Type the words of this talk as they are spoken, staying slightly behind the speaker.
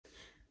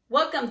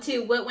Welcome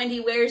to What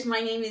Wendy Wears. My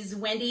name is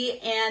Wendy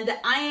and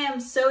I am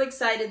so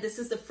excited. This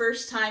is the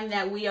first time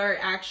that we are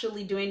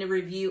actually doing a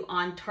review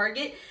on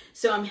Target.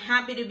 So I'm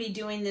happy to be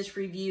doing this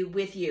review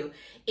with you.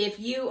 If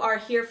you are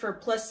here for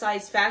plus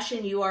size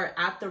fashion, you are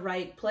at the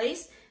right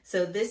place.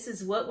 So this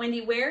is What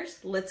Wendy Wears.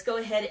 Let's go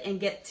ahead and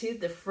get to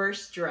the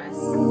first dress.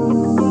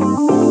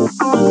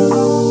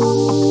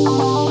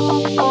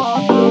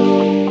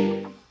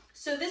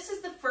 So this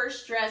is the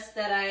first dress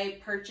that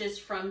I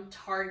purchased from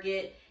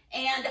Target.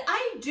 And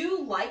I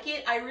do like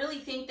it. I really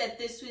think that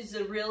this was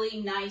a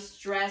really nice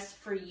dress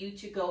for you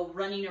to go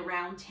running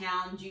around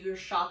town, do your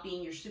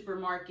shopping, your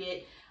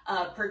supermarket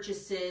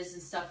purchases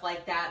and stuff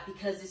like that,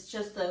 because it's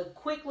just a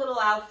quick little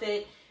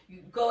outfit. You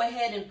go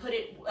ahead and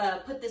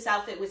put this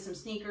outfit with some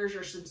sneakers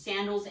or some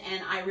sandals,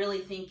 and I really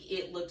think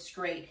it looks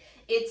great.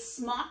 It's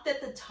smocked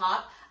at the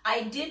top.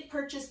 I did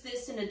purchase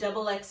this in a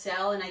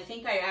XXL, and I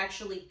think I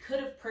actually could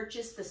have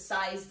purchased the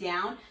size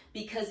down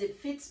because it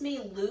fits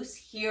me loose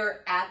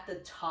here at the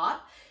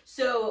top.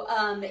 So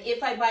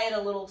if I buy it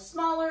a little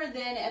smaller,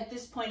 then at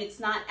this point it's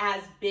not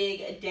as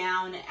big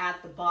down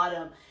at the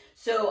bottom.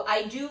 So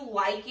I do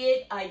like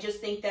it. I just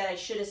think that I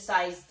should have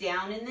sized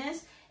down in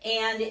this.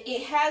 And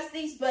it has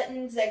these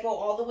buttons that go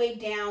all the way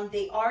down.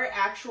 They are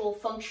actual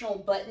functional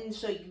buttons,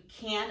 so you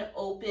can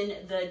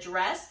open the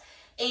dress.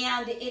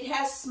 And it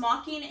has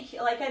smocking,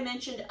 like I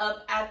mentioned,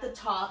 up at the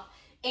top,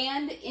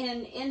 and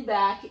in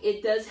back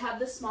it does have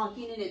the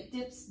smocking, and it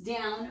dips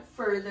down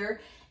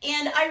further.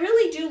 And I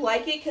really do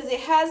like it because it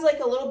has like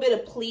a little bit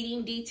of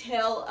pleating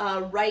detail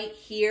right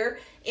here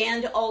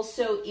and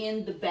also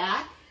in the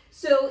back.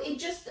 So it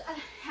just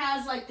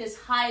has like this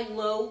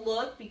high-low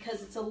look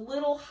because it's a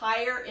little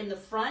higher in the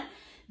front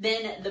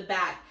than the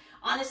back.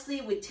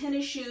 Honestly, with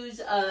tennis shoes,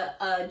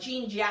 a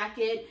jean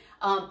jacket,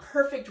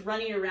 perfect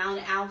running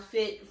around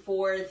outfit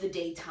for the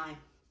daytime.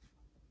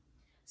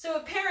 So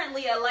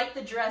apparently I like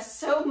the dress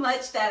so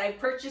much that I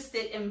purchased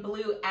it in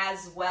blue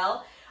as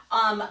well.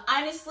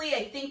 Honestly,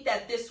 I think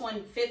that this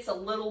one fits a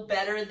little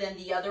better than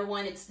the other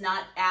one. It's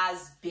not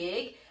as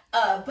big,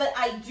 but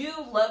I do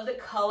love the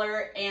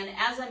color. And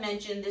as I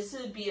mentioned, this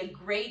would be a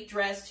great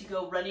dress to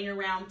go running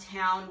around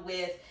town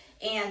with,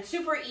 and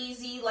super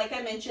easy. Like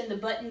I mentioned, the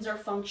buttons are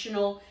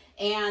functional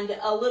and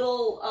a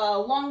little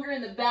longer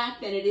in the back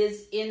than it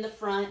is in the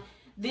front.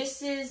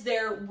 This is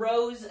their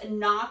Rose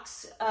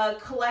Knox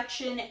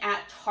collection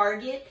at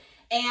Target.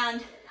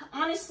 And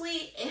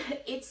honestly,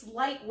 it's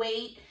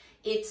lightweight,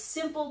 it's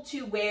simple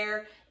to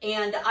wear,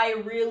 and I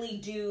really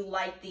do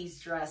like these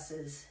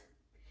dresses.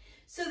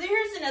 So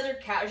there's another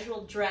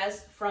casual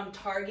dress from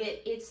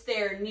Target. It's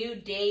their New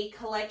Day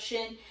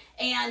collection.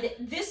 And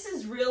this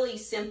is really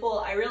simple.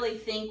 I really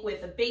think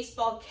with a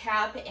baseball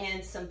cap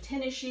and some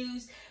tennis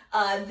shoes,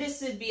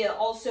 this would be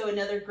also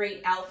another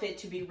great outfit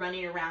to be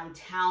running around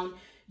town.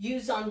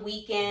 Use on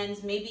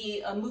weekends,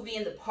 maybe a movie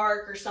in the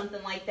park or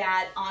something like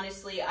that.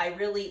 Honestly, I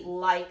really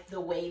like the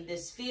way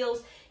this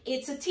feels.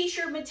 It's a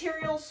t-shirt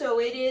material,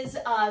 so it is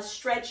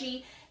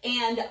stretchy,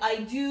 and I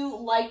do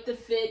like the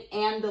fit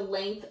and the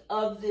length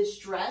of this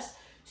dress.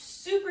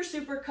 Super,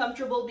 super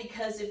comfortable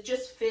because it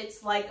just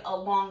fits like a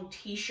long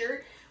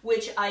t-shirt,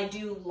 which I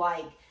do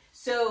like.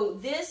 So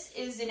this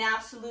is an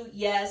absolute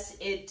yes.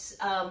 It's,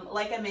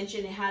 like I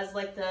mentioned, it has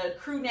like the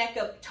crew neck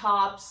up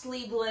top,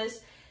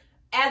 sleeveless.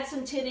 Add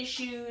some tennis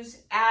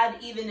shoes, add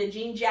even a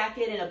jean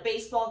jacket and a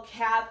baseball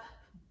cap.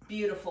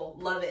 Beautiful,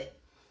 love it.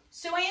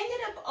 So I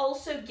ended up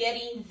also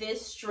getting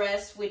this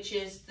dress, which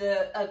is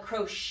a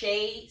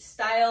crochet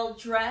style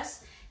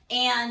dress.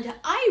 And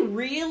I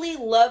really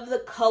love the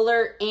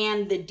color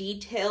and the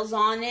details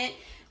on it.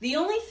 The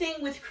only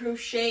thing with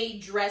crochet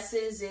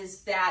dresses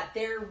is that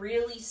they're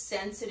really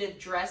sensitive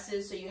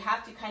dresses. So you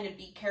have to kind of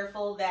be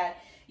careful that,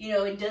 you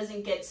know, it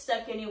doesn't get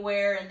stuck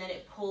anywhere and then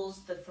it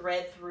pulls the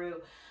thread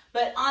through.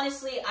 But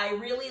honestly, I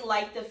really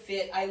like the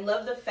fit. I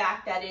love the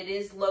fact that it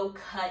is low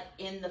cut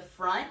in the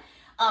front.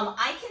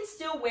 I can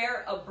still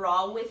wear a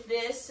bra with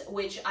this,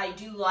 which I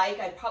do like.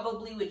 I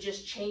probably would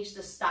just change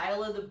the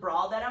style of the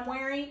bra that I'm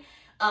wearing,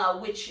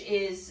 which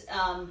is,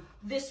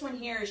 this one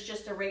here is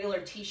just a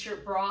regular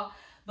t-shirt bra.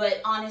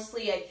 But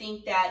honestly, I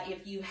think that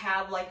if you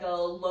have like a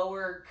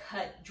lower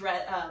cut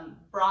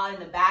bra in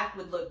the back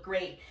would look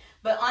great.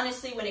 But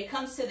honestly, when it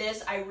comes to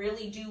this, I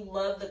really do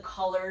love the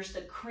colors,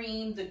 the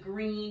cream, the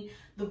green,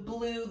 the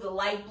blue, the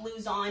light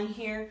blues on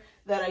here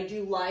that I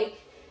do like.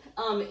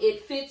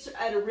 It fits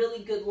at a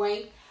really good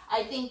length.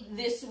 I think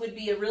this would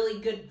be a really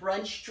good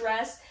brunch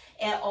dress,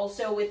 and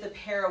also with a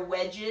pair of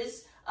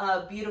wedges.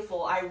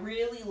 Beautiful. I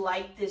really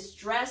like this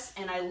dress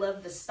and I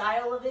love the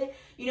style of it.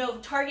 You know,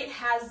 Target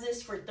has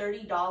this for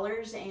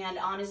 $30, and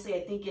honestly,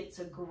 I think it's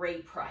a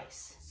great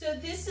price. So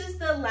this is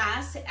the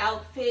last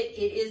outfit.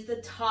 It is the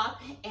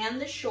top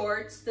and the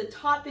shorts. The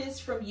top is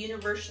from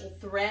Universal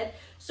Thread.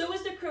 So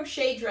is the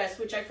crochet dress,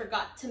 which I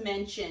forgot to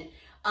mention.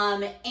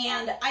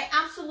 And I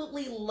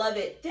absolutely love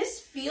it. This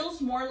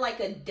feels more like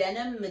a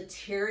denim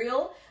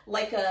material,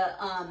 like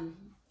a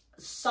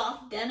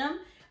soft denim.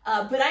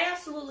 But I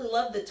absolutely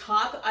love the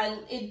top.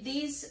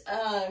 These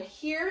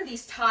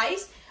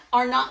ties,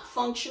 are not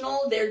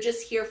functional. They're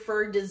just here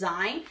for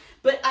design.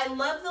 But I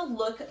love the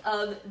look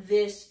of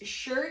this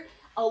shirt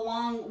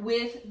along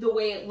with the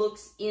way it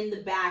looks in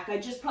the back. I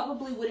just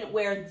probably wouldn't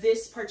wear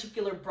this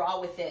particular bra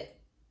with it.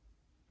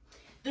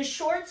 The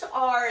shorts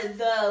are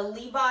the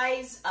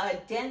Levi's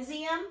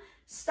DENIZEN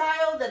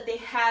style that they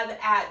have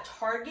at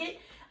Target.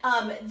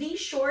 These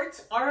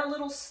shorts are a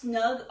little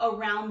snug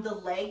around the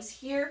legs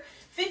here.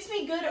 Fits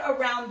me good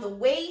around the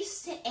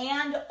waist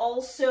and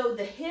also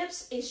the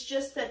hips. It's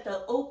just that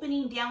the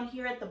opening down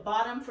here at the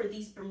bottom for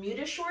these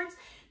Bermuda shorts,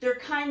 they're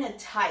kind of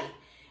tight.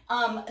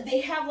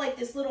 They have like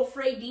this little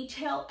fray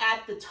detail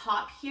at the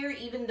top here,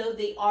 even though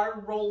they are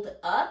rolled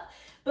up.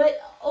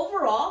 But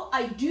overall,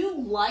 I do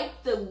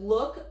like the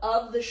look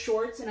of the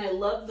shorts and I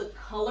love the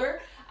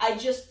color. I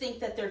just think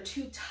that they're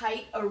too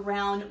tight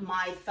around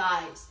my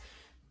thighs.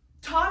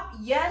 Top,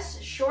 yes.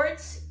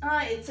 Shorts,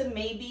 it's a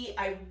maybe.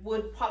 I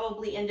would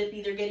probably end up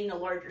either getting a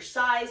larger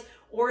size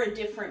or a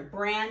different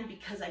brand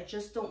because I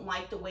just don't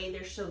like the way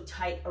they're so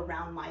tight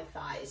around my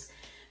thighs.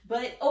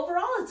 But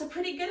overall, it's a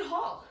pretty good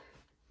haul.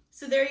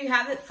 So there you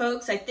have it,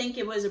 folks. I think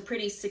it was a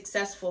pretty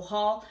successful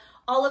haul.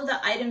 All of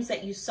the items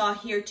that you saw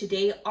here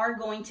today are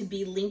going to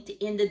be linked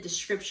in the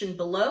description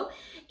below.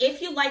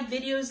 If you like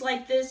videos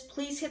like this,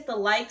 please hit the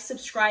like,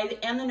 subscribe,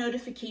 and the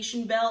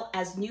notification bell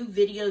as new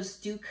videos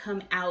do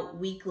come out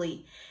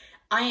weekly.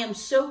 I am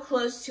so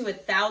close to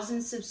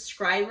 1,000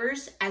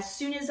 subscribers. As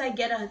soon as I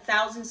get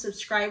 1,000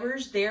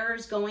 subscribers, there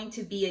is going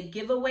to be a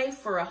giveaway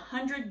for a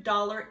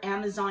 $100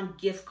 Amazon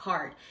gift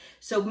card.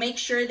 So make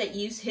sure that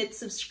you hit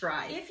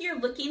subscribe. If you're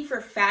looking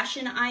for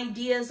fashion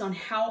ideas on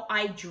how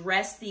I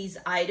dress these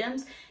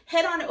items,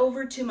 head on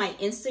over to my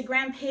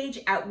Instagram page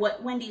at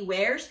What Wendy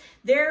Wears.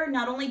 There,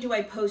 not only do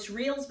I post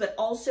reels, but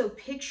also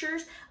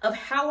pictures of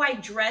how I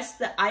dress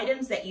the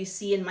items that you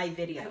see in my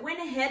video. I went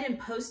ahead and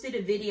posted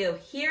a video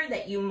here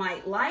that you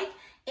might like,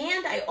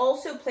 and I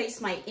also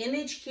placed my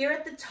image here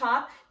at the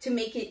top to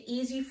make it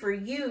easy for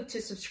you to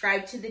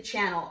subscribe to the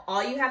channel.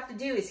 All you have to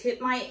do is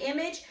hit my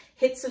image,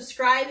 hit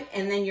subscribe,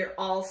 and then you're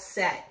all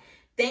set.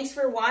 Thanks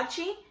for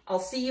watching. I'll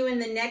see you in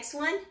the next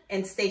one,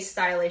 and stay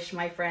stylish,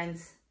 my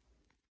friends.